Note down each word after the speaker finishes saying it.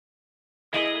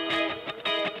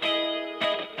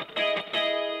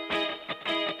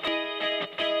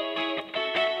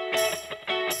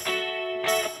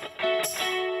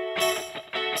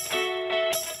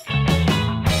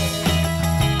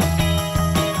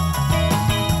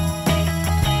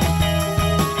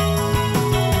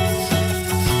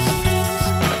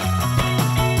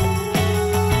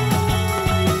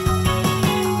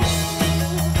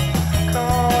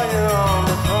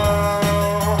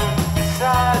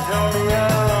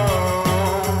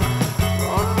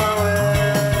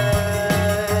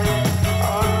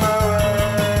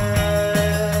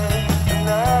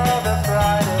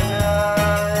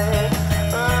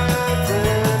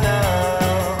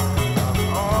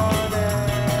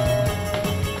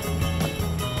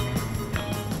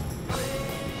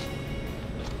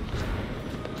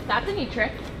That's a new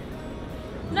trick.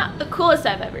 Not the coolest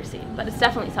I've ever seen, but it's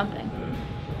definitely something.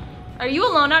 Are you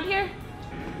alone out here?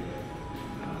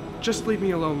 Just leave me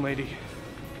alone, lady.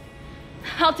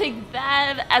 I'll take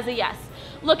that as a yes.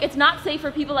 Look, it's not safe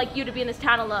for people like you to be in this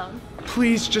town alone.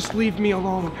 Please, just leave me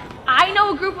alone. I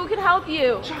know a group who can help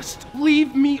you. Just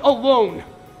leave me alone.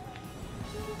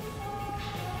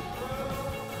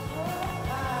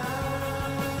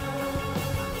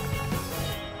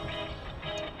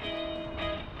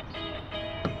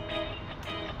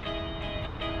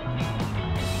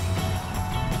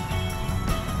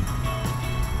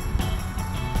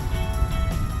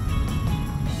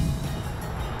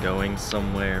 Going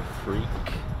somewhere, freak?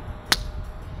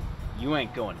 You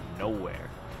ain't going nowhere.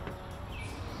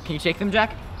 Can you take them,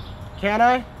 Jack? Can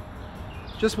I?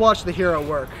 Just watch the hero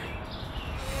work.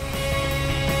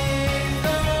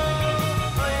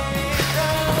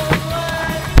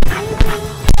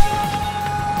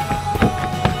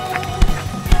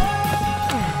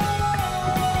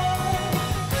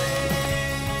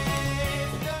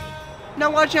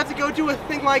 Now why'd you have to go do a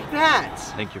thing like that?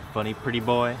 Think you're funny, pretty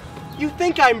boy? You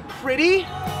think I'm pretty?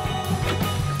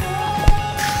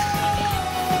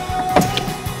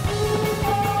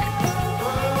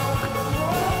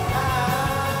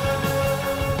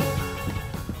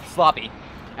 Sloppy,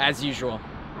 as usual.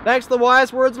 Thanks for the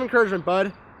wise words of encouragement,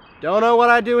 bud. Don't know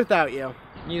what I'd do without you.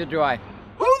 Neither do I.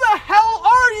 Who the hell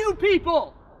are you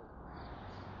people?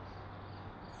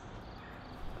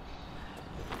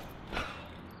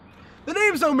 The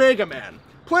name's Omega Man,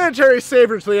 planetary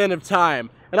savior to the end of time,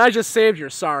 and I just saved your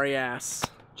sorry ass.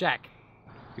 Jack,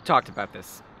 we talked about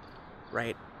this.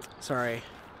 Right, sorry.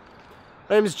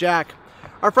 My name's Jack.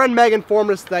 Our friend Meg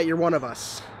informed us that you're one of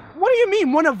us. What do you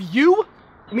mean, one of you?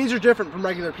 It means you're different from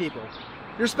regular people.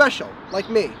 You're special, like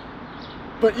me.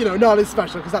 But, you know, not as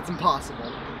special, because that's impossible.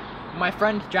 What my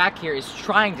friend Jack here is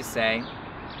trying to say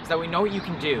is that we know what you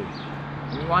can do,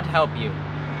 and we want to help you.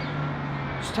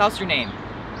 Just tell us your name.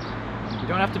 You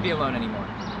don't have to be alone anymore.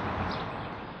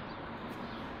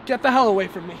 Get the hell away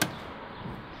from me.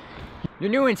 You're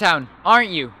new in town, aren't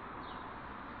you?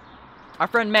 Our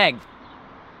friend Meg.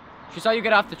 She saw you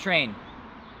get off the train.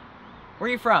 Where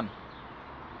are you from?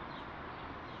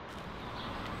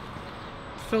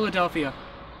 Philadelphia.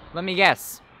 Let me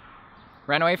guess.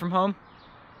 Ran away from home?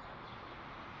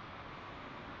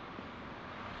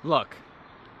 Look,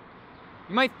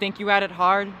 you might think you had it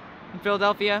hard in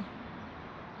Philadelphia,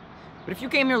 but if you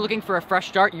came here looking for a fresh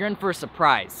start, you're in for a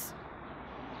surprise.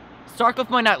 Starcliff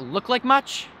might not look like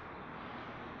much,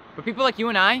 but people like you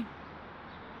and I,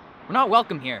 we're not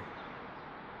welcome here.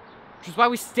 Which is why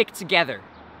we stick together.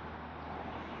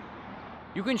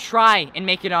 You can try and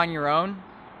make it on your own,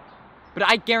 but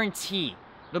I guarantee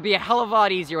it'll be a hell of a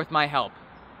lot easier with my help.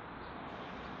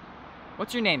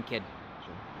 What's your name, kid?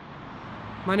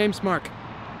 My name's Mark.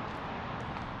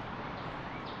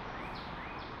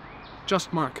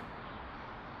 Just Mark.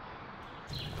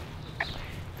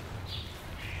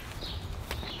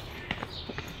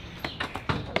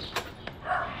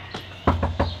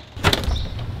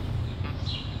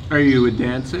 Are you a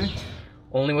dancer?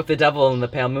 Only with the devil in the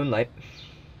pale moonlight.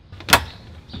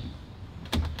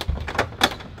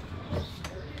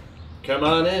 Come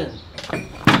on in.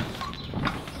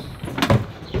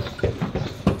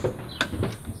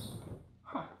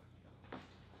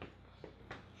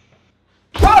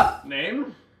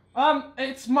 Name?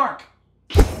 It's Mark.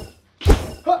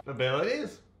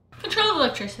 Abilities? Control of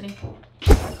electricity.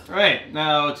 Right,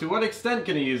 now to what extent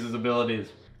can he use his abilities?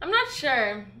 I'm not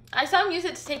sure. I saw him use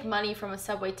it to take money from a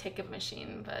subway ticket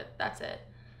machine, but that's it.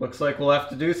 Looks like we'll have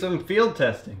to do some field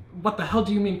testing. What the hell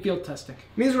do you mean field testing?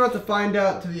 It means we're going to have to find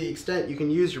out to the extent you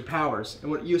can use your powers and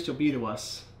what use you'll be to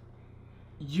us.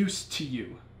 Use to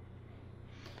you.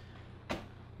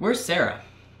 Where's Sarah?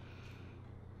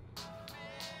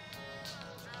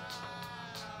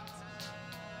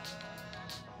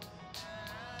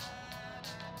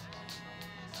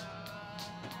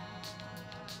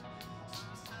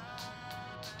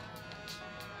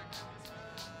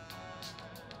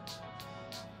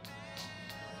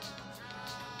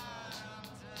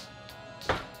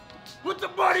 Put the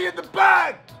money in the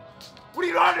bag! What do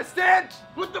you not understand?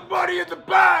 Put the money in the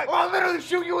bag, or I'll literally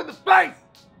shoot you in the face!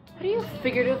 How do you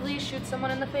figuratively shoot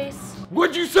someone in the face?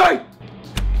 What'd you say?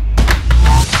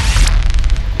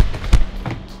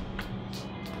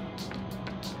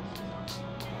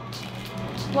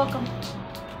 Welcome.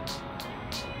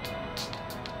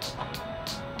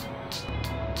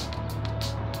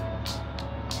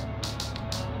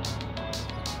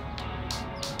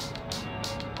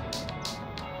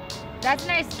 That's a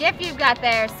nice gift you've got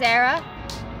there, Sarah.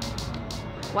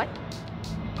 What?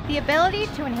 The ability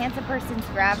to enhance a person's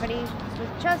gravity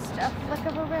with just a flick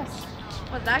of a wrist.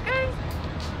 Was that guy?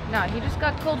 No, he just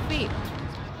got cold feet.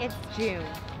 It's June.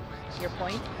 Your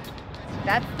point?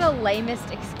 That's the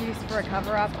lamest excuse for a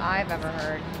cover-up I've ever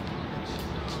heard.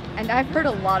 And I've heard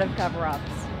a lot of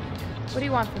cover-ups. What do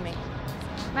you want from me?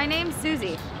 My name's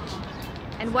Susie.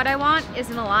 And what I want is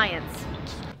an alliance.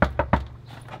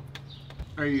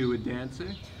 Are you a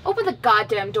dancer? Open the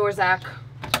goddamn door, Zach.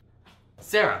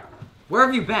 Sarah, where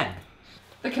have you been?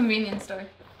 The convenience store.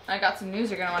 I got some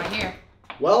news you're gonna want to hear.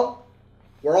 Well,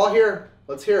 we're all here.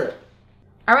 Let's hear it.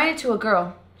 I ran into a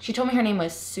girl. She told me her name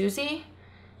was Susie.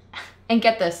 And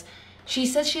get this, she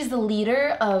says she's the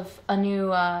leader of a new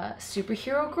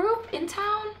superhero group in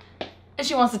town. And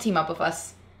she wants to team up with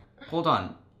us. Hold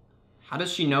on. How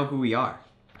does she know who we are?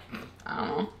 I don't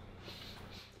know.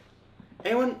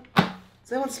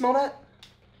 Does anyone smell that?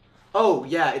 Oh,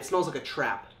 yeah, it smells like a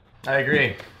trap. I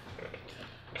agree.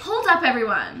 Hold up,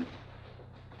 everyone.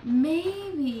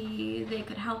 Maybe they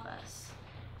could help us.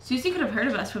 Susie could have heard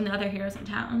of us from the other heroes in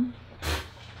town.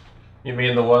 You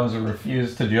mean the ones who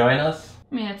refused to join us?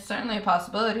 I mean, it's certainly a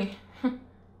possibility.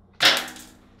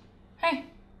 Hey,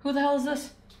 who the hell is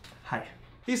this? Hi.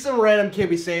 He's some random kid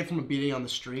we saved from a beating on the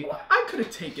street. Well, I could have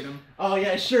taken him. Oh,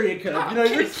 yeah, sure you could have. You know,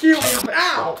 you're cute.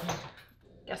 Ow!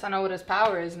 Guess I know what his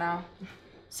power is now.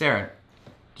 Sarah,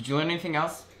 did you learn anything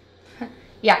else?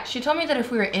 Yeah, she told me that if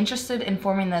we were interested in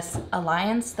forming this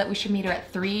alliance, that we should meet her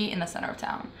at 3 in the center of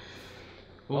town.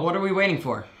 Well, what are we waiting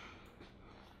for?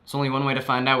 There's only one way to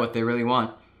find out what they really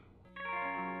want.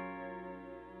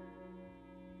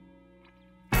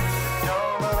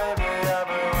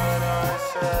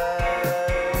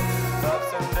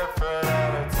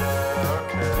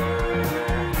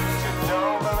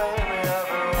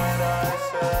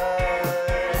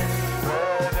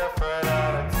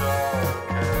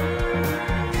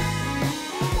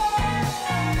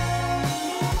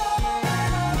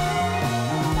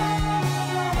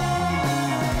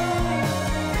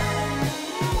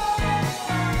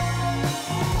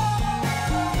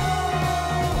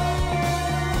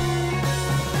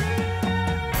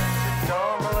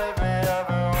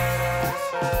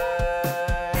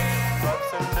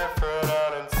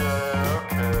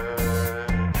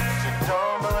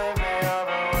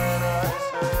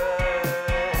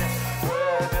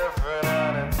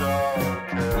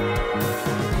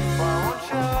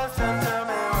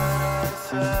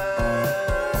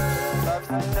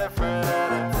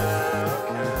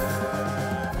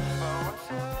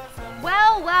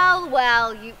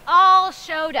 Well, you all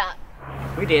showed up.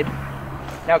 We did.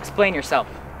 Now explain yourself.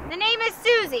 The name is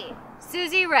Susie.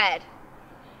 Susie Red.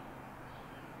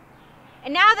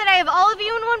 And now that I have all of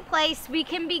you in one place, we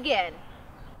can begin.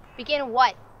 Begin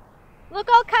what? Look,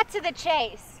 I'll cut to the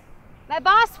chase. My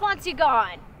boss wants you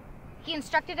gone. He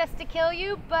instructed us to kill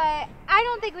you, but I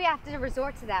don't think we have to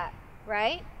resort to that,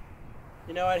 right?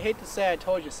 You know, I'd hate to say I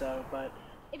told you so, but...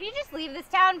 If you just leave this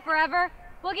town forever,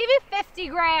 we'll give you 50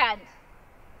 grand.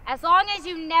 As long as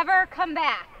you never come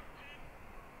back.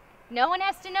 No one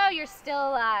has to know you're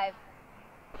still alive.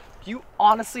 Do you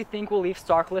honestly think we'll leave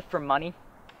Starcliff for money?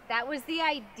 That was the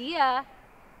idea.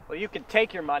 Well, you can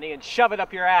take your money and shove it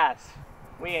up your ass.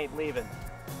 We ain't leaving.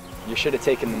 You should have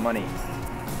taken the money.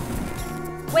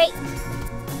 Wait,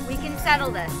 we can settle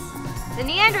this. The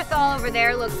Neanderthal over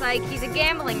there looks like he's a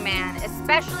gambling man,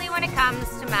 especially when it comes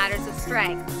to matters of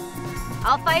strength.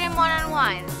 I'll fight him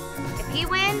one-on-one. If he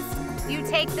wins, you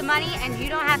take the money and you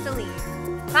don't have to leave.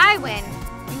 If I win,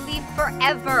 you leave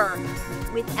forever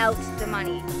without the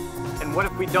money. And what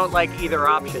if we don't like either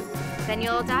option? Then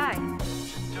you'll die.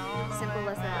 Simple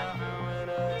as that.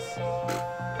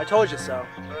 I told you so.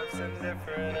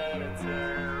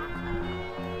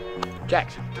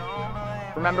 Jax,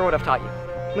 remember what I've taught you.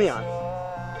 Leon,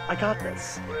 I got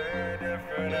this.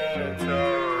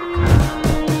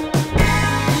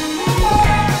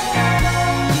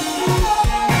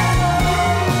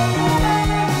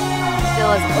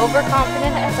 Still as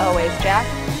overconfident as always, Jack.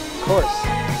 Of course.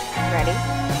 Ready?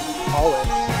 Always.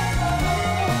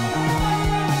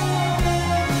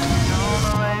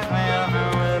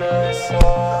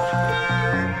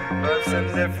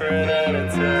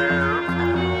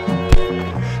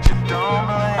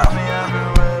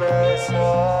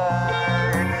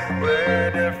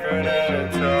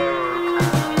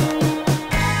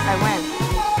 I win.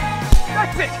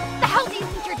 That's it! What the hell do you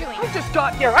think you're doing? I just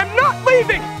got here. I'm not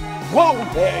leaving! Whoa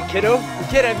there, kiddo. We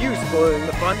can't have you spoiling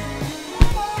the fun.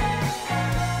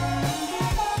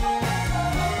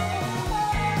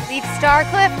 Leave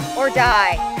Starcliff or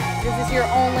die. This is your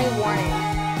only warning.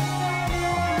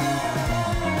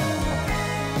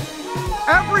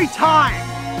 Every time!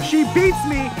 She beats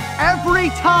me every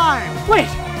time! Wait!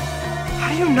 How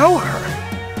do you know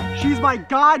her? She's my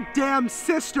goddamn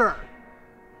sister!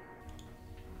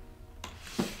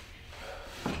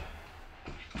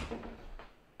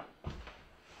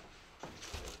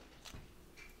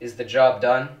 Is the job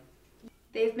done?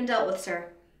 They've been dealt with, sir.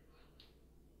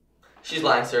 She's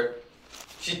lying, sir.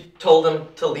 She told him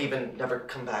to leave and never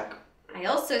come back. I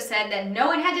also said that no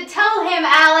one had to tell him,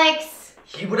 Alex!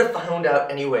 He would have found out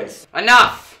anyways.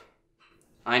 Enough!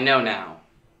 I know now.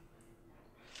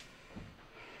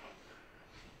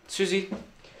 Susie,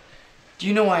 do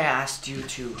you know why I asked you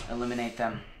to eliminate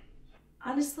them?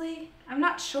 Honestly, I'm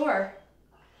not sure.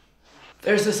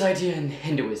 There's this idea in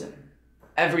Hinduism.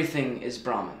 Everything is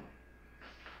Brahman.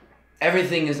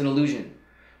 Everything is an illusion.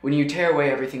 When you tear away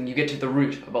everything, you get to the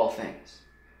root of all things.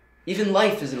 Even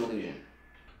life is an illusion.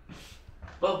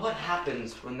 But what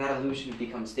happens when that illusion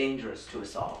becomes dangerous to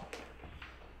us all?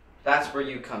 That's where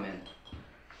you come in.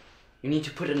 You need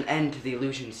to put an end to the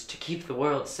illusions to keep the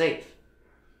world safe.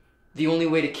 The only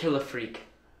way to kill a freak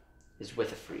is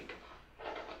with a freak.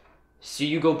 So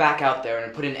you go back out there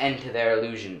and put an end to their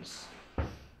illusions.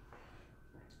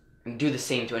 And do the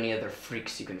same to any other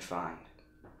freaks you can find.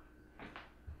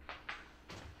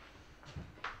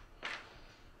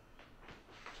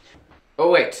 Oh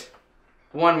wait,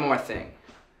 one more thing.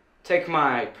 Take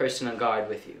my personal guard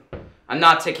with you. I'm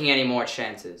not taking any more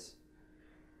chances.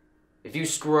 If you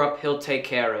screw up, he'll take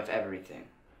care of everything.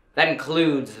 That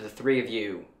includes the three of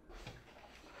you.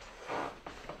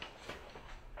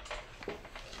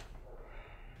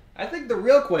 I think the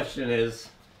real question is,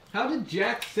 how did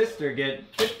Jack's sister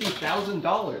get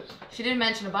 $50,000? She didn't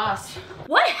mention a boss.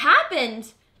 What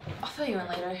happened? I'll fill you in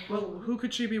later. Well, who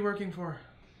could she be working for?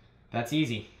 That's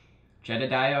easy.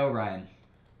 Jedediah Orion.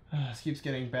 This keeps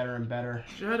getting better and better.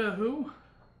 Jeddah who?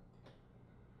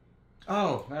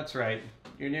 Oh, that's right.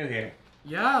 You're new here.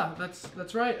 Yeah,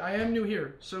 that's right. I am new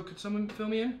here. So could someone fill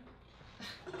me in?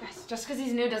 Guys, just because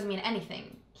he's new doesn't mean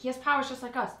anything. He has powers just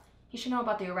like us. He should know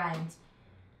about the Orions.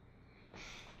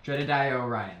 Jedediah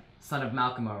Orion, son of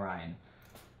Malcolm Orion,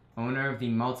 owner of the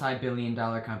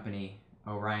multi-billion-dollar company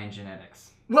Orion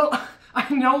Genetics. Well,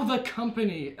 I know the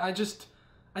company. I just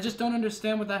don't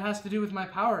understand what that has to do with my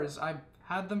powers. I've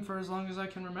had them for as long as I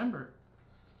can remember.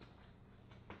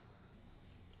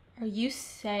 Are you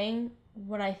saying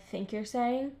what I think you're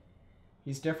saying?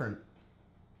 He's different.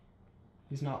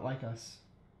 He's not like us.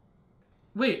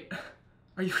 Wait,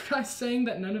 are you guys saying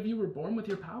that none of you were born with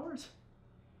your powers?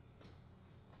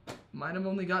 Mine have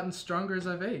only gotten stronger as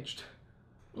I've aged.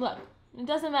 Look, it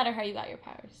doesn't matter how you got your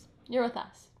powers. You're with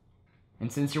us.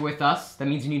 And since you're with us, that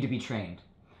means you need to be trained.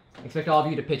 I expect all of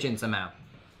you to pitch in somehow.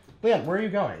 Leon, where are you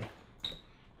going?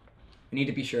 We need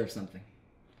to be sure of something.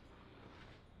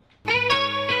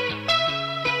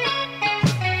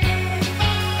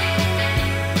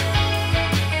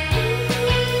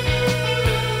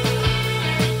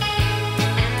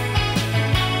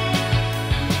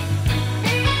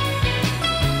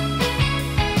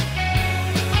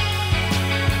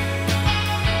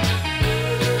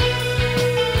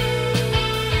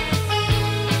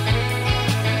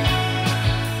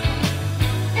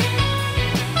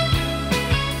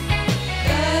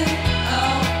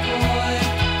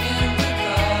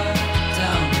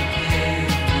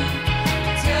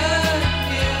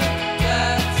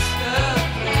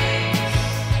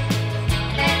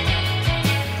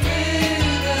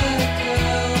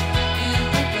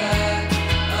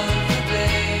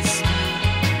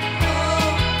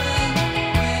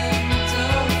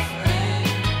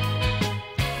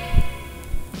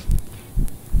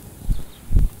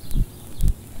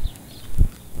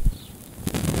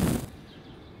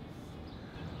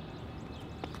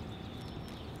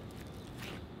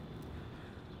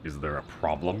 Is there a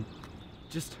problem?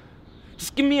 Just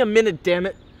give me a minute, damn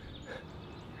it.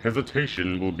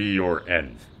 Hesitation will be your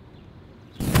end.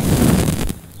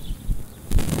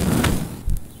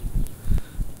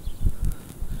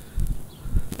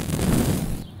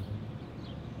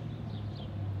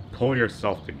 Pull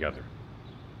yourself together.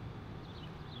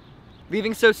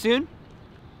 Leaving so soon?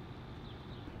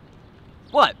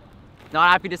 What?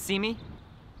 Not happy to see me?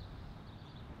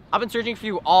 I've been searching for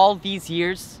you all these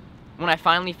years. When I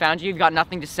finally found you, you've got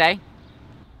nothing to say?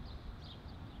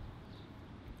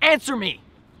 Answer me!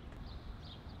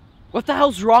 What the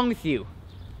hell's wrong with you?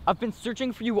 I've been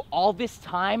searching for you all this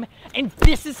time, and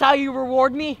this is how you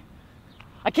reward me?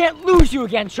 I can't lose you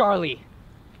again, Charlie!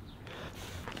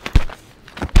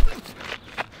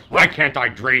 Why can't I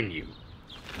drain you?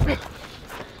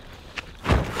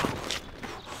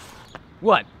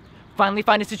 What? Finally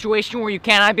find a situation where you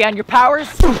can't hide behind your powers?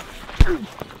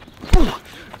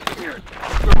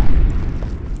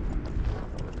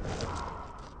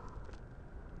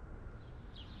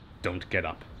 Don't get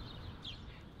up.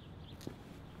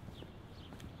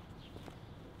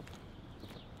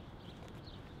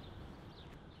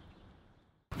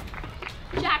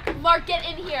 Jack, Mark, get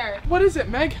in here. What is it,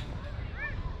 Meg?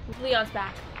 Leon's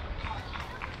back.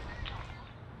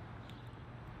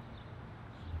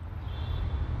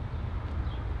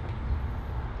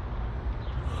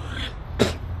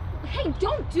 Hey,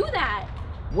 don't do that.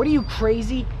 What are you,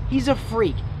 crazy? He's a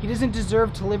freak. He doesn't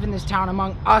deserve to live in this town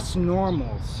among us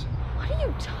normals. What are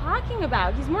you talking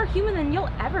about? He's more human than you'll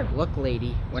ever be. Look,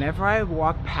 lady, whenever I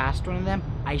walk past one of them,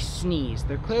 I sneeze.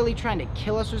 They're clearly trying to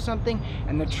kill us or something,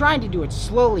 and they're trying to do it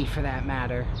slowly for that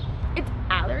matter. It's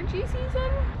allergy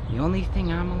season? The only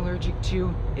thing I'm allergic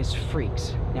to is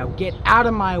freaks. Now get out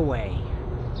of my way.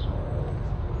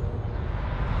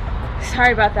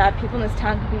 Sorry about that. People in this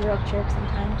town can be real jerks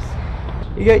sometimes.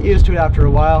 You get used to it after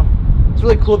a while. It's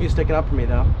really cool of you sticking up for me,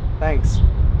 though. Thanks.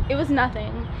 It was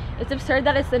nothing. It's absurd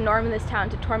that it's the norm in this town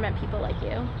to torment people like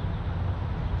you.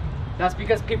 That's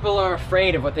because people are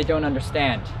afraid of what they don't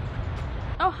understand.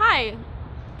 Oh, hi.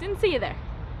 Didn't see you there.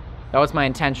 That was my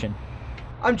intention.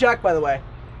 I'm Jack, by the way.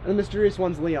 And the mysterious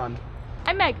one's Leon.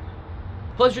 I'm Meg.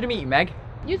 Pleasure to meet you, Meg.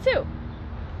 You too.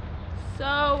 So,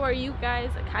 are you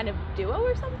guys a kind of duo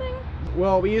or something?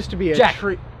 Well, we used to be a Jack.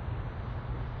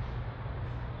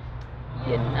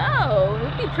 You know, it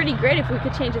would be pretty great if we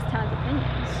could change this town's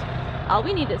opinions. All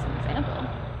we need is an example.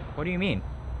 What do you mean?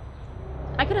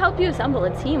 I could help you assemble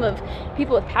a team of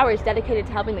people with powers dedicated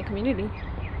to helping the community.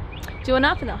 Do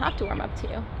enough and they'll have to warm up to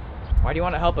you. Why do you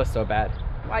want to help us so bad?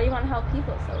 Why do you want to help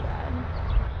people so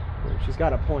bad? She's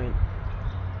got a point.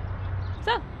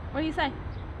 So, what do you say?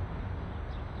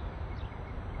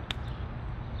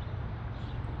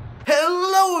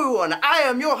 Hello everyone, I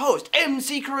am your host,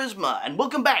 MC Charisma, and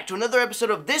welcome back to another episode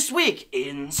of This Week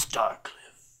in Starcliff.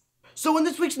 So in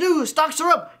this week's news, stocks are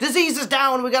up, disease is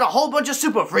down, we got a whole bunch of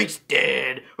super freaks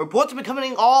dead. Reports have been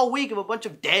coming in all week of a bunch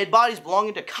of dead bodies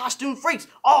belonging to costume freaks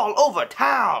all over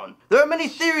town. There are many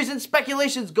theories and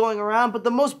speculations going around, but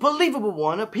the most believable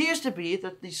one appears to be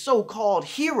that the so-called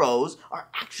heroes are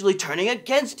actually turning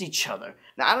against each other.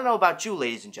 Now I don't know about you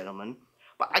ladies and gentlemen,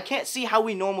 but I can't see how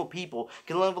we normal people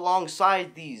can live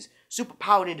alongside these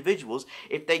superpowered individuals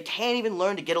if they can't even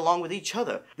learn to get along with each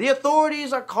other. The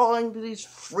authorities are calling these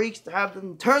freaks to have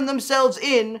them turn themselves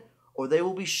in, or they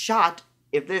will be shot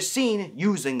if they're seen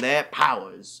using their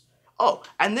powers. Oh,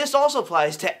 and this also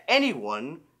applies to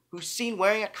anyone who's seen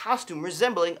wearing a costume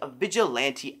resembling a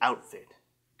vigilante outfit.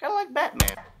 Kinda like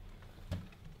Batman.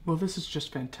 Well, this is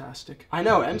just fantastic. I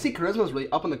know, MC Charisma's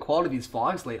really up on the quality of these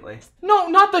vlogs lately. No,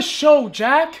 not the show,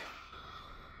 Jack!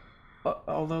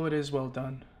 Although it is well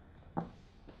done.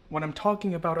 What I'm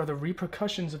talking about are the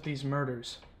repercussions of these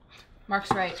murders.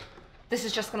 Mark's right. This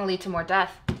is just gonna lead to more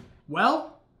death.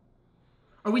 Well?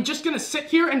 Are we just gonna sit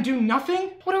here and do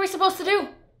nothing? What are we supposed to do?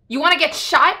 You wanna get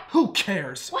shot? Who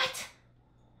cares? What?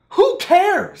 Who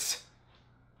cares?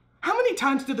 How many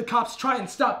times did the cops try and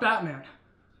stop Batman?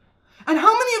 And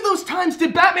how many of those times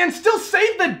did Batman still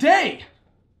save the day?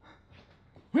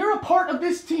 We're a part of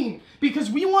this team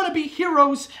because we want to be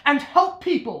heroes and help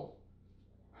people.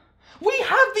 We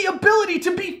have the ability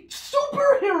to be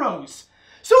superheroes.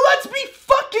 So let's be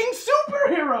fucking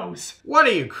superheroes. What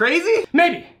are you, crazy?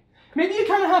 Maybe. Maybe you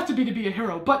kind of have to be a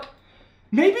hero, but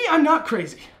maybe I'm not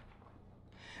crazy.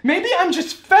 Maybe I'm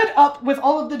just fed up with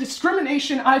all of the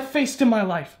discrimination I've faced in my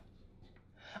life.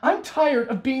 I'm tired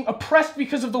of being oppressed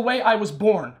because of the way I was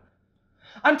born.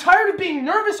 I'm tired of being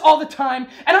nervous all the time,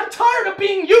 and I'm tired of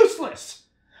being useless.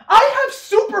 I have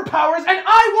superpowers, and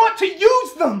I want to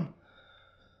use them.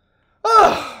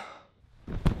 Ugh.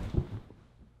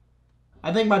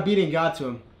 I think my beating got to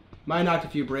him. Might knocked a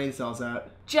few brain cells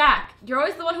out. Jack, you're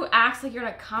always the one who acts like you're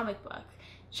in a comic book.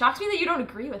 Shocks me that you don't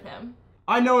agree with him.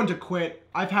 I know when to quit.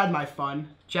 I've had my fun.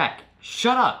 Jack,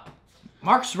 shut up.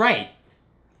 Mark's right.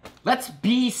 Let's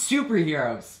be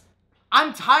superheroes.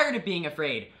 I'm tired of being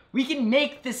afraid. We can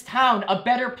make this town a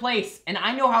better place, and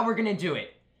I know how we're gonna do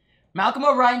it. Malcolm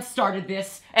O'Ryan started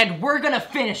this, and we're gonna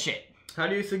finish it. How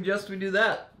do you suggest we do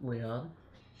that, Leon?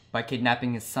 By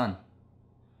kidnapping his son.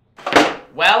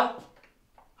 Well,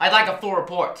 I'd like a full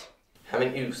report.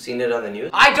 Haven't you seen it on the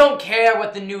news? I don't care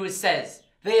what the news says.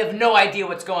 They have no idea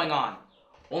what's going on.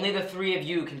 Only the three of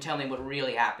you can tell me what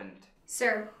really happened.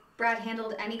 Sir, Brad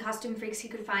handled any costume freaks he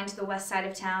could find to the west side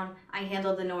of town. I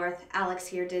handled the north, Alex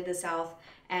here did the south,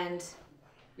 and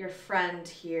your friend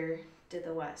here did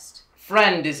the west.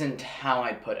 Friend isn't how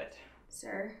I'd put it.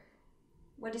 Sir,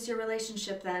 what is your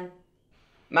relationship then?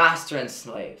 Master and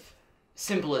slave.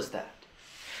 Simple as that.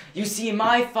 You see,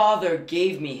 my father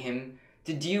gave me him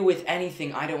to deal with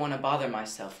anything I don't want to bother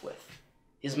myself with.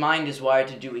 His mind is wired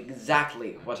to do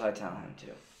exactly what I tell him to.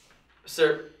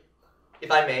 Sir,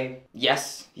 if I may.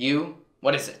 Yes, you?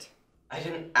 What is it? I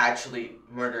didn't actually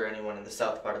murder anyone in the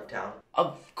south part of town.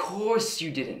 Of course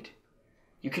you didn't.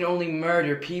 You can only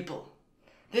murder people.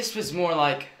 This was more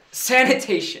like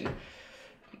sanitation.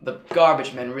 The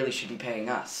garbage men really should be paying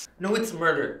us. No, it's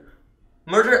murder.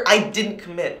 Murder I didn't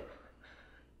commit.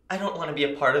 I don't want to be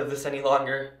a part of this any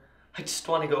longer. I just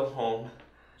want to go home.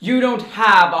 You don't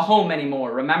have a home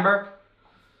anymore, remember?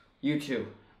 You two,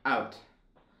 out.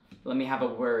 Let me have a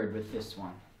word with this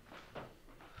one.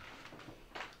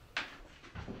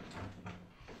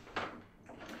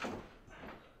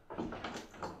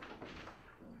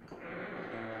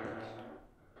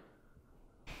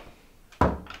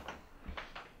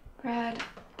 Brad,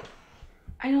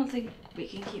 I don't think we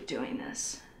can keep doing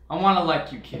this. I want to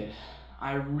like you, kid.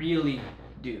 I really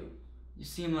do. You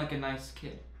seem like a nice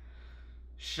kid.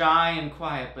 Shy and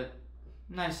quiet, but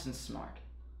nice and smart.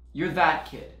 You're that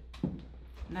kid. And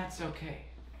that's okay.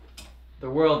 The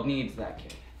world needs that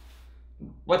kid.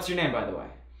 What's your name, by the way?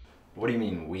 What do you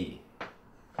mean, we?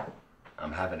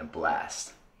 I'm having a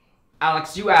blast.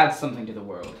 Alex, you add something to the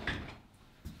world.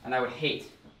 And I would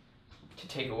hate to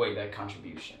take away that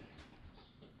contribution.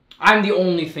 I'm the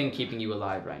only thing keeping you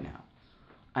alive right now.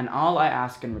 And all I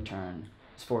ask in return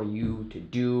is for you to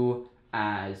do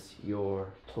as you're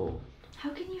told. How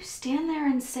can you stand there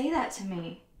and say that to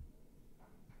me?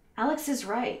 Alex is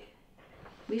right.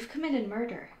 We've committed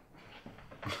murder.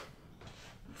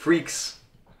 Freaks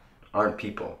aren't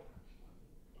people.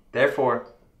 Therefore,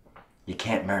 you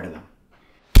can't murder them.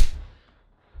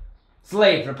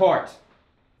 Slave, report.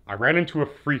 I ran into a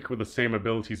freak with the same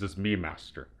abilities as me,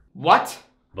 Master. What?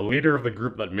 The leader of the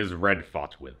group that Ms. Red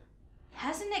fought with.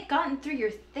 Hasn't it gotten through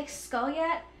your thick skull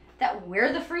yet that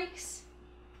we're the freaks?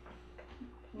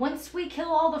 Once we kill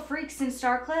all the freaks in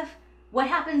Starcliff, what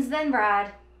happens then,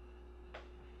 Brad?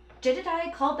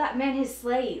 Jedediah called that man his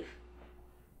slave.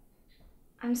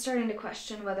 I'm starting to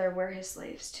question whether we're his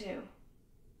slaves too.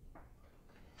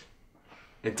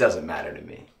 It doesn't matter to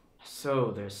me.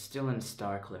 So they're still in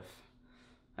Starcliff.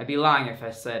 I'd be lying if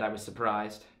I said I was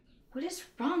surprised. What is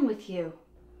wrong with you?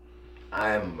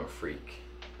 I'm a freak.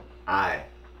 I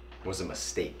was a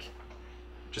mistake.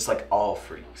 Just like all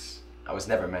freaks. I was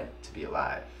never meant to be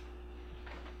alive.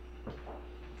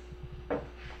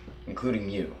 Including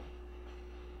you.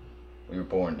 We were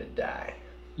born to die.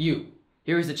 You,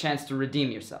 here is a chance to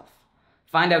redeem yourself.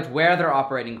 Find out where they're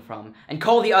operating from, and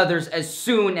call the others as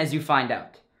soon as you find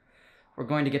out. We're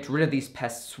going to get rid of these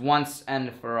pests once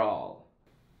and for all.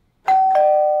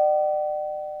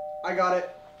 I got it.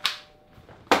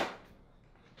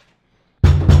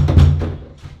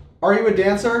 Are you a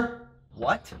dancer?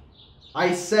 What?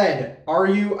 I said, are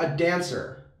you a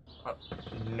dancer?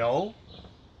 No.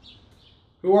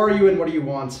 Who are you and what do you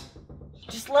want?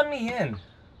 Just let me in.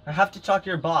 I have to talk to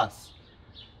your boss.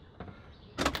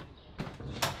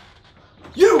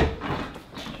 You!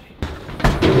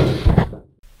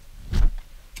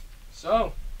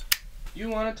 So, you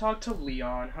want to talk to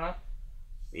Leon, huh?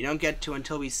 We don't get to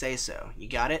until we say so. You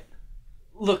got it?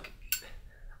 Look,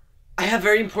 I have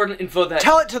very important info that...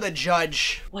 Tell it to the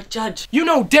judge. What judge? You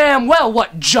know damn well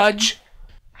what judge!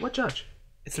 What judge?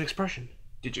 It's an expression.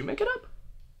 Did you make it up?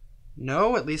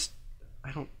 No, at least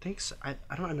I don't think so. I've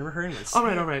never heard anyone say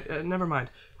All right, never mind.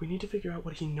 We need to figure out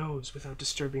what he knows without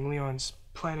disturbing Leon's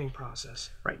planning process.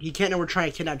 Right, he can't know we're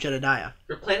trying to kidnap Jedediah.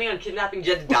 You're planning on kidnapping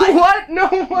Jedediah? What? No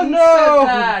one said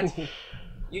that!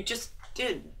 You just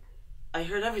did. I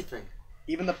heard everything.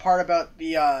 Even the part about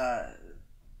the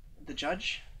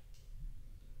judge?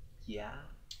 Yeah.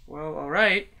 Well,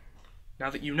 alright. Now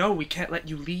that you know, we can't let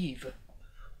you leave.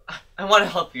 I want to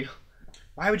help you.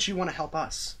 Why would you want to help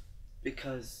us?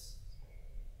 Because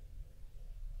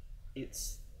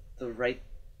it's the right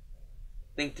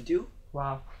thing to do.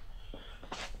 Wow.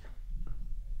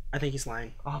 I think he's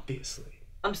lying. Obviously.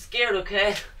 I'm scared,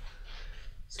 okay?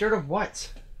 Scared of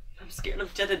what? I'm scared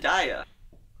of Jedediah.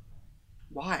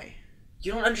 Why?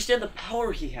 You don't understand the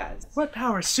power he has. What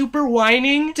power? Super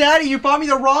whining? Daddy, you bought me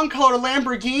the wrong color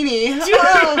Lamborghini.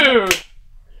 Dude!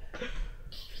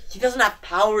 He doesn't have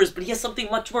powers, but he has something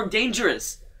much more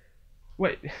dangerous.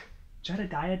 Wait,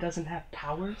 Jedediah doesn't have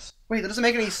powers? Wait, that doesn't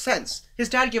make any sense. His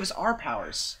dad gave us our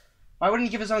powers. Why wouldn't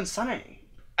he give his own son any?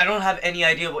 I don't have any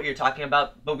idea what you're talking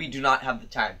about, but we do not have the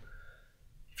time.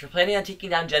 If you're planning on taking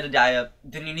down Jedediah,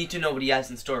 then you need to know what he has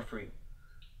in store for you.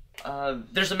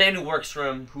 There's a man who works for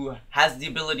him who has the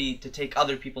ability to take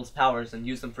other people's powers and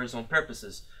use them for his own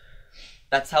purposes.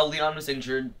 That's how Leon was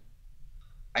injured.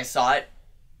 I saw it,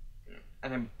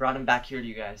 and I brought him back here to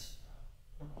you guys.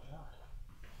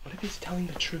 What if he's telling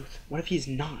the truth? What if he's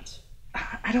not?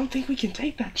 I don't think we can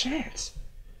take that chance.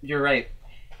 You're right.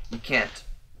 You can't.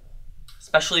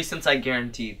 Especially since I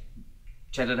guarantee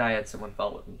Jedediah had someone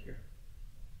follow me here.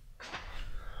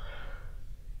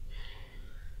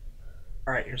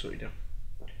 Alright, here's what we do.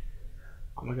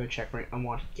 I'm gonna go check for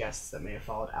unwanted guests that may have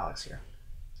followed Alex here.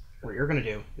 What you're gonna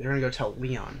do, you're gonna go tell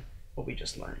Leon what we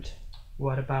just learned.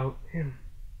 What about him?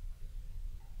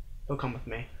 He'll come with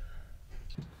me.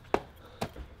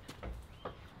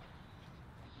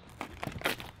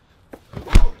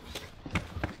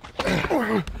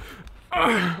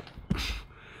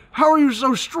 How are you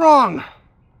so strong?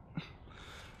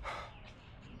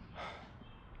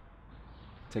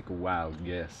 Take a wild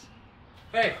guess.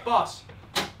 Hey, boss.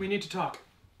 We need to talk.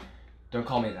 Don't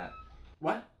call me that.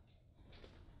 What?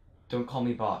 Don't call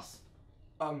me boss.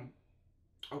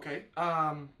 Okay.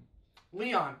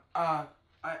 Leon, I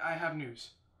have news.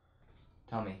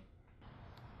 Tell me.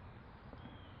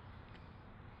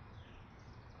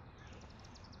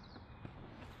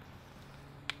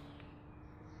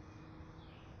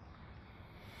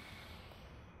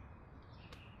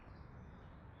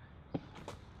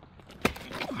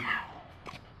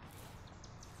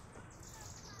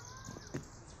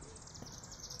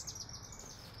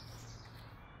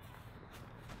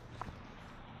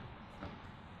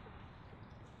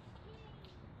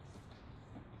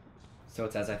 So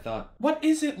it's as I thought. What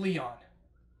is it, Leon?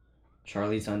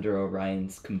 Charlie's under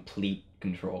Orion's complete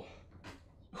control.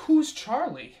 Who's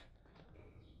Charlie?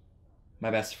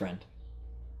 My best friend.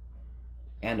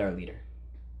 And our leader.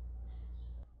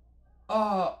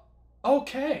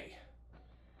 Okay.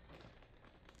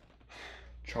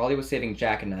 Charlie was saving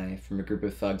Jack and I from a group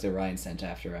of thugs Orion sent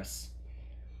after us.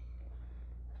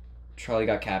 Charlie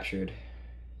got captured.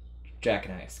 Jack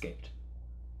and I escaped.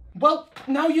 Well,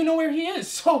 now you know where he is,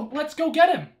 so let's go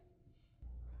get him.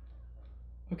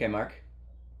 Okay, Mark.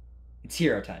 It's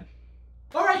hero time.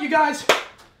 All right, you guys.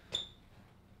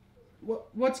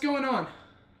 What's going on?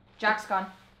 Jack's gone.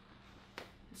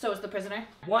 So is the prisoner.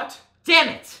 What? Damn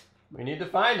it! We need to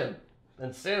find him.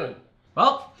 And soon.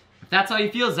 Well, if that's how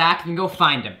you feel, Zach, then go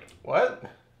find him. What?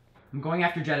 I'm going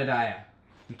after Jedediah.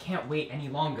 We can't wait any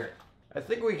longer. I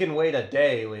think we can wait a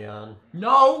day, Leon.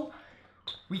 No!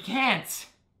 We can't!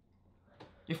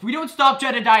 If we don't stop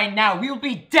Jedediah now, we will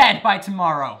be dead by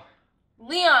tomorrow!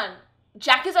 Leon,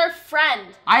 Jack is our friend.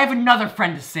 I have another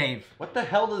friend to save. What the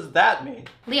hell does that mean?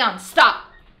 Leon, stop!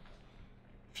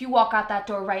 If you walk out that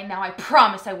door right now, I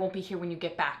promise I won't be here when you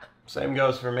get back. Same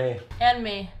goes for me. And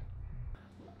me.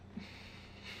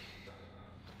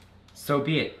 So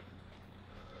be it.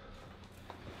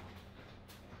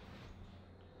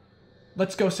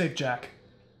 Let's go save Jack.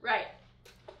 Right.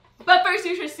 But first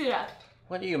you should suit up.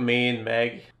 What do you mean,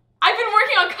 Meg? I've been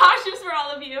working on costumes for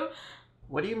all of you.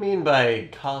 What do you mean by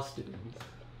costumes?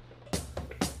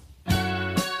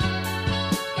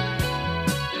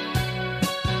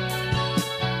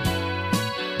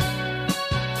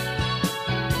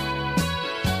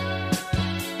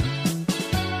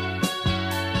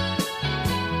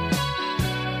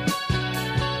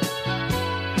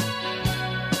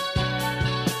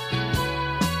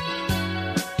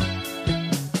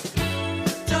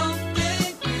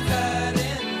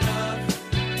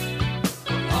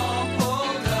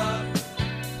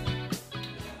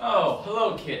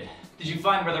 Hello, kid. Did you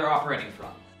find where they're operating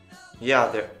from? Yeah,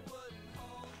 they're...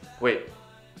 Wait,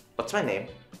 what's my name?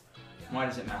 Why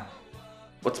does it matter?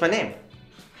 What's my name?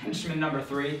 Henchman number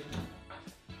 3.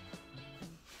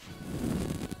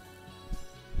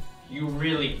 You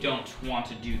really don't want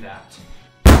to do that.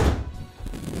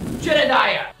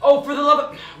 Jedediah! Oh, for the love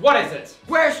of... What is it?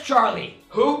 Where's Charlie?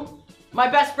 Who? My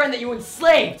best friend that you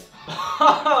enslaved!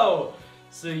 Oh!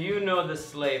 So you know the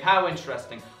slave. How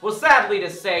interesting. Well, sadly to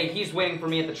say, he's waiting for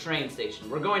me at the train station.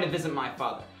 We're going to visit my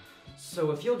father.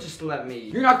 So if you'll just let me...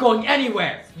 You're not going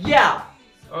anywhere! Yeah!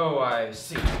 Oh, I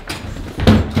see.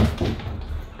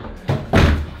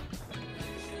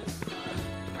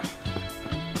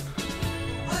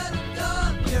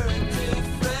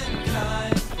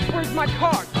 Where's my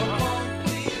card?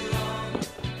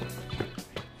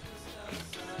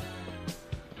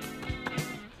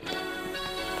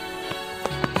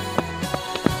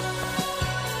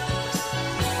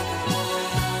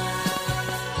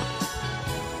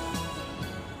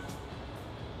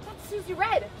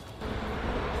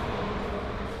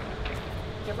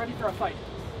 Get ready for a fight.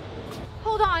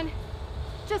 Hold on.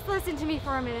 Just listen to me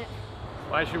for a minute.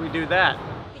 Why should we do that?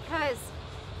 Because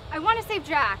I want to save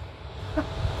Jack.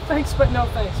 Thanks, but no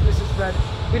thanks, Mrs. Red.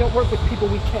 We don't work with people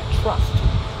we can't trust.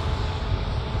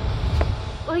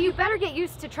 Well, you better get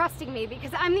used to trusting me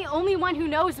because I'm the only one who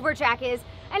knows where Jack is,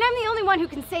 And I'm the only one who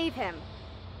can save him.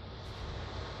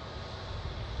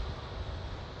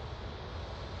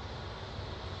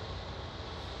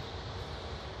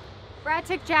 Brad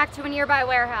took Jack to a nearby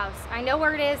warehouse. I know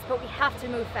where it is, but we have to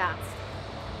move fast.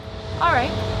 All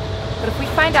right, but if we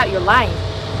find out you're lying...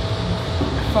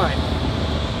 Fine.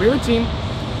 We're a team.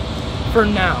 For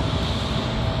now.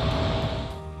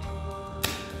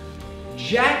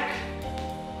 Jack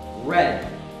Red.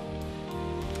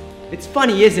 It's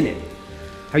funny, isn't it?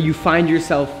 How you find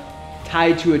yourself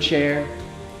tied to a chair,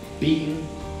 beaten,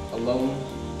 alone,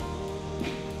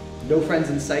 no friends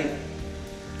in sight.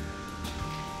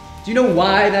 Do you know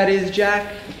why that is,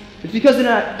 Jack? It's because of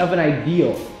an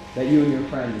ideal that you and your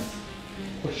friends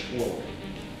push forward.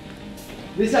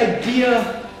 This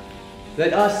idea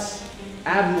that us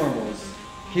abnormals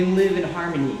can live in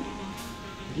harmony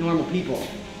with normal people.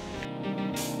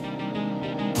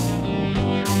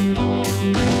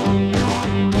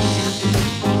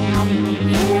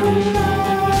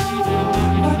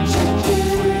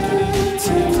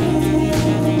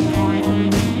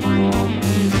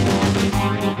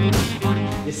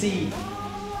 You see,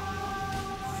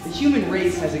 the human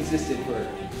race has existed for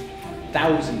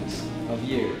thousands of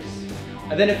years.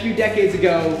 And then a few decades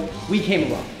ago, we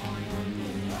came along.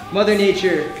 Mother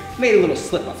Nature made a little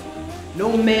slip up.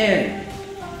 No man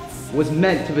was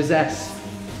meant to possess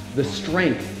the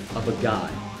strength of a god.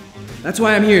 That's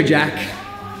why I'm here, Jack.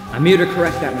 I'm here to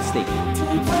correct that mistake.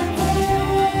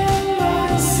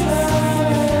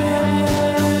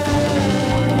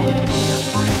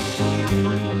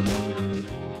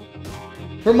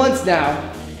 For months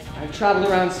now, I've traveled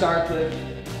around Starcliff,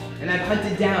 and I've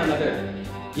hunted down other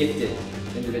gifted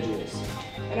individuals.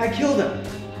 And I kill them.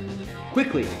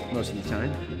 Quickly, most of the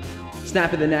time.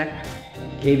 Snap of the neck,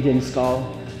 caved in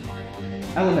skull.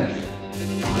 Elementary.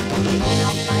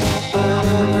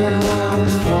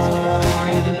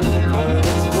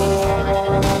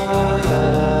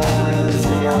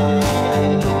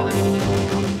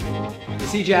 You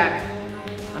see, Jack,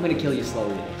 I'm gonna kill you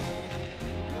slowly.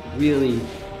 Really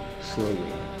slowly.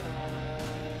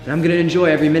 And I'm gonna enjoy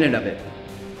every minute of it.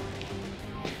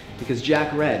 Because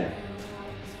Jack Red,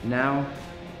 now,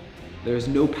 there's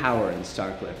no power in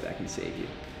Starcliff that can save you.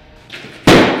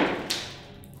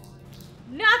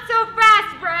 Not so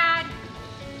fast, Brad!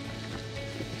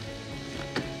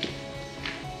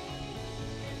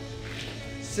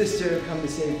 Sister come to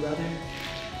save brother?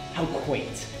 How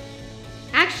quaint.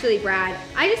 Actually, Brad,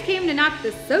 I just came to knock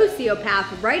the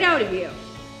sociopath right out of you.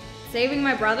 Saving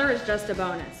my brother is just a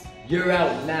bonus. You're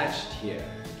outmatched here,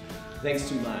 thanks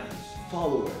to my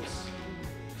followers.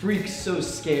 Freaks so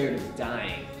scared of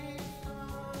dying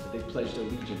that they pledged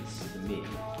allegiance to me.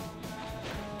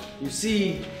 You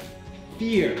see,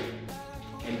 fear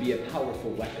can be a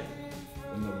powerful weapon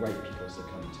when the right people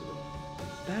succumb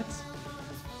to it.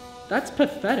 That's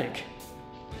pathetic.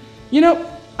 You know,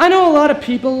 I know a lot of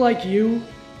people like you,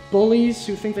 bullies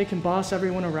who think they can boss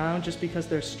everyone around just because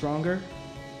they're stronger.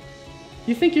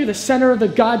 You think you're the center of the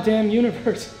goddamn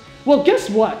universe. Well, guess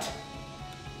what?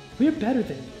 We're better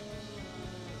than you.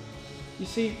 You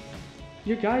see,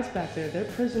 your guys back there, they're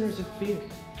prisoners of fear.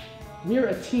 We're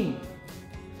a team.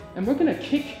 And we're gonna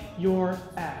kick your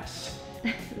ass.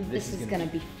 This is gonna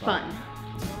be fun.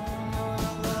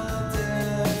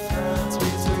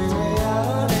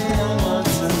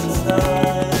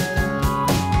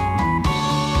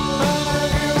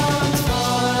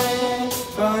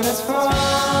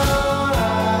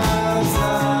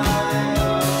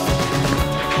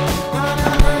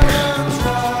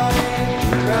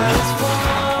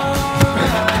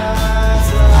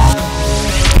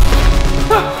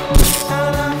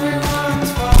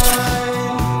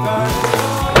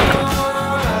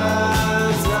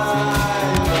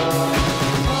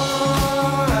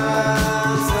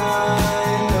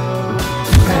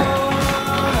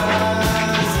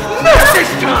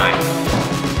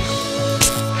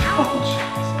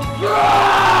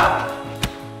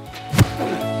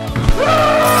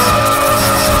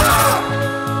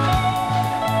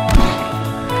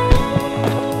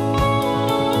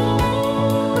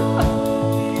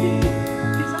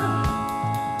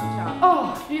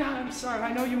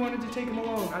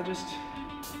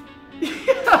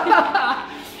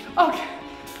 Okay.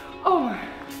 Oh.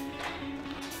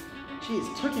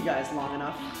 Jeez, it took you guys long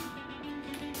enough.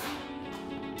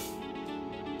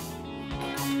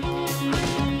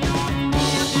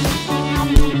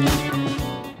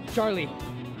 Charlie,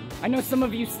 I know some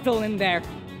of you still in there.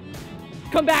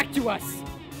 Come back to us.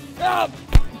 Up!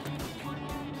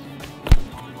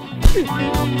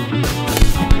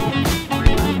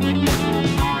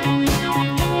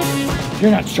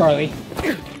 You're not Charlie.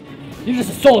 You're just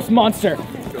a soulless monster.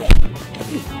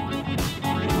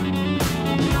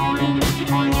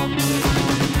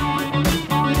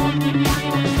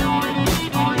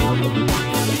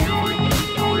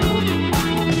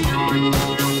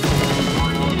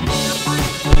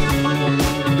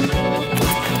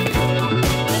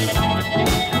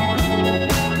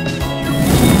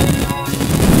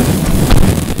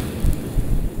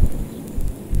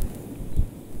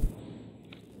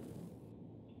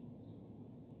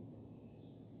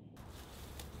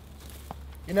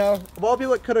 You know, of all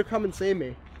people that could have come and saved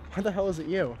me, why the hell is it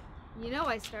you? You know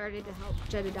I started to help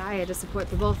Jedediah to support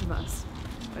the both of us,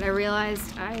 but I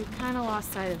realized I kind of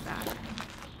lost sight of that.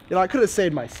 You know, I could have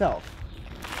saved myself.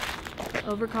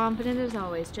 Overconfident as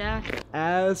always, Jack.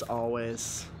 As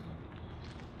always.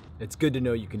 It's good to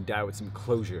know you can die with some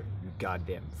closure, you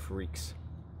goddamn freaks.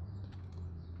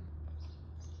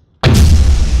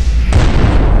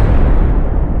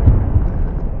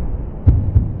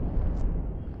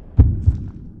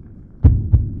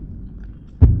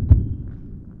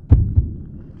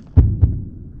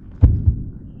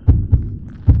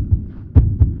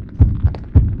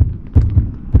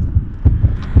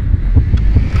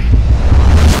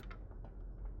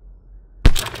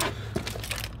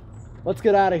 Let's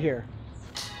get out of here.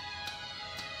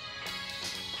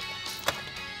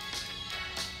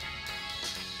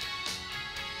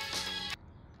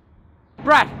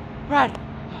 Brad!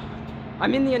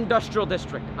 I'm in the industrial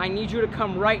district. I need you to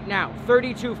come right now.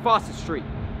 32 Fawcett Street.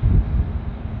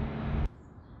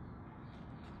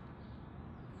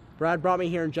 Brad brought me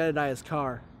here in Jedediah's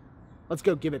car. Let's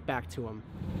go give it back to him.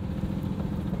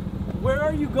 Where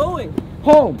are you going?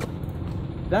 Home!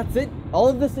 That's it? All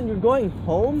of this and you're going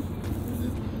home?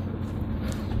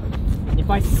 If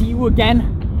I see you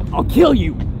again, I'll kill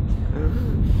you!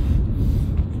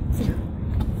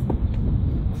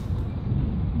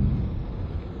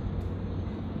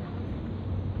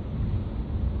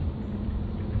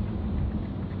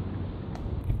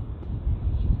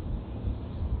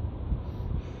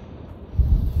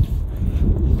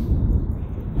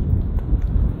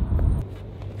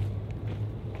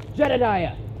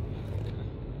 Jedediah!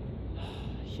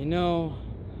 You know,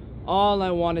 all I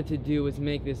wanted to do was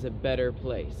make this a better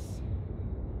place.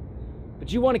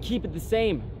 But you want to keep it the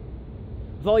same.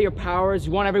 With all your powers,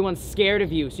 you want everyone scared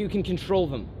of you so you can control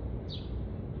them.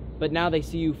 But now they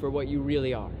see you for what you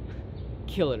really are.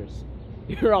 Killers.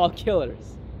 You're all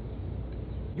killers.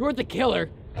 You're the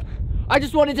killer. I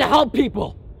just wanted to help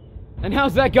people. And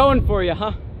how's that going for you,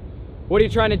 huh? What are you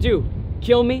trying to do?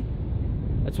 Kill me?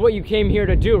 That's what you came here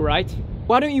to do, right?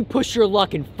 Why don't you push your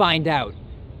luck and find out?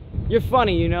 You're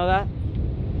funny, you know that?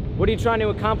 What are you trying to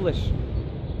accomplish?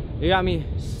 You got me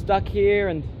stuck here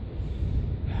and...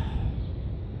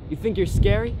 You think you're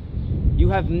scary? You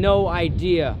have no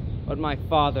idea what my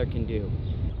father can do.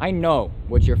 I know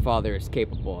what your father is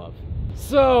capable of.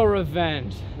 So,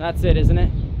 revenge. That's it, isn't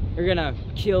it? You're gonna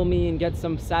kill me and get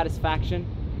some satisfaction?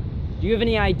 Do you have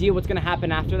any idea what's gonna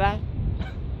happen after that?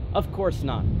 Of course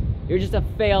not. You're just a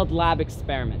failed lab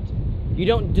experiment. You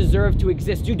don't deserve to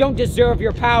exist. You don't deserve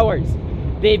your powers.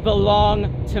 They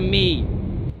belong to me.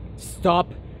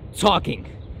 Stop talking.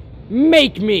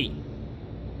 Make me!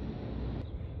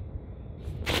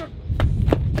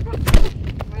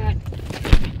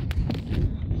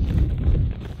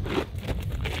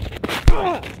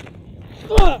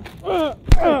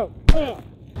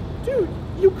 Dude,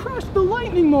 you crashed the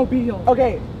lightning mobile!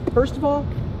 Okay, first of all,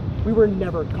 we were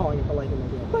never calling it the lightning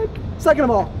mobile. Like, second of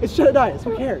all, it's Jedediah's.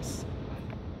 Who cares?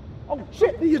 Oh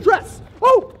shit, the address!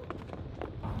 Oh!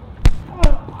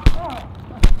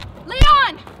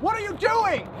 Leon! What are you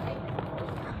doing?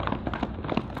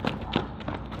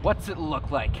 What's it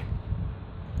look like?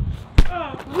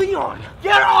 Leon,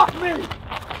 get off me!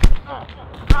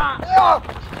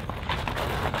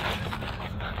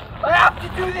 I have to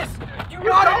do this! You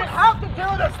don't have to do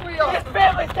this, Leon! This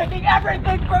family's taking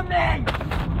everything from me!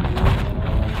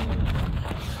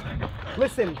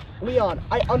 Listen, Leon,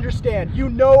 I understand. You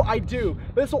know I do.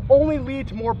 But this will only lead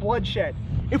to more bloodshed.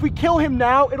 If we kill him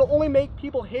now, it'll only make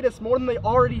people hate us more than they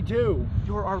already do.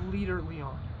 You're our leader,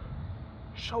 Leon.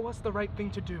 Show us the right thing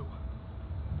to do.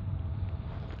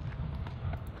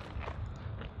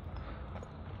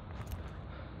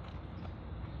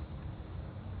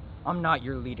 I'm not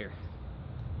your leader.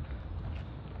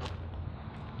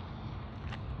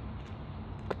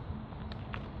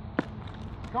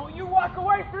 Don't you walk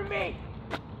away from me!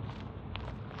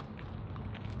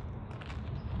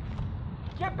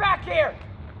 Get back here!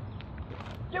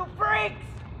 You freaks!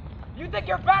 You think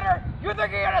you're better? You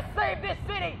think you're gonna save this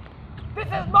city? This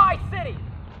is my city!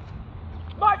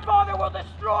 My father will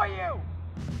destroy you!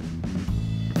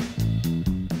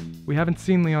 We haven't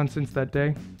seen Leon since that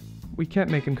day. We can't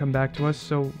make him come back to us,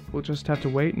 so we'll just have to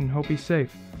wait and hope he's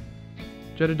safe.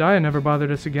 Jedediah never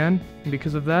bothered us again, and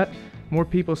because of that, more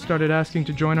people started asking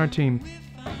to join our team.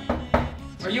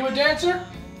 Are you a dancer?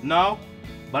 No,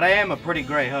 but I am a pretty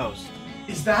great host.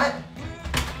 Is that?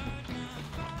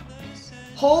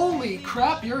 Holy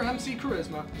crap, you're MC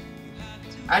Charisma.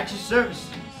 At your services.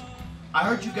 I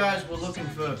heard you guys were looking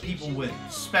for people with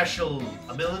special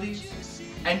abilities.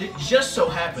 And it just so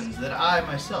happens that I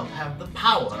myself have the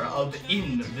power of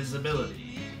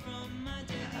invisibility.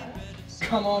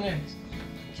 Come on in.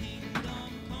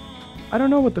 I don't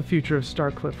know what the future of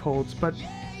Starcliff holds, but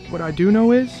what I do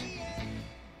know is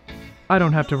I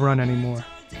don't have to run anymore.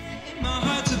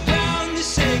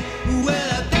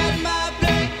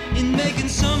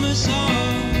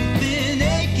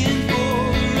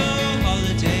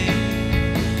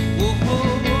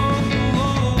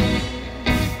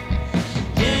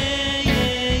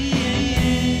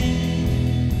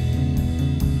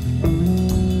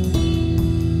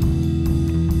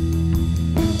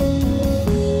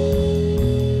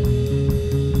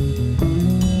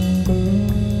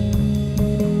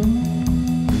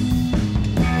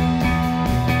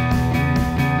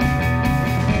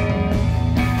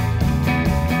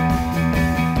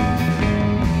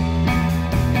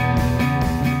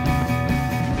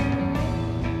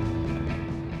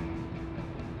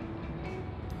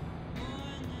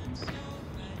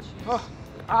 Oh,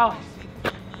 Alex.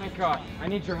 Thank God. I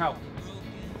need your help.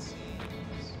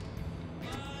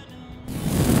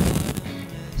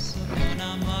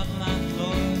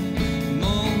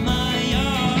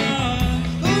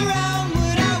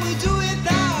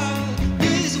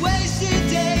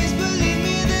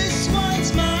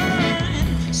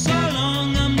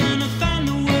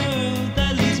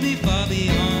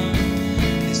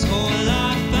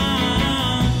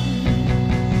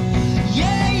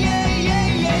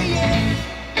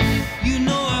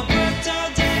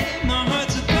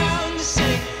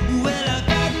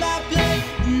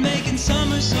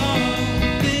 Summer song.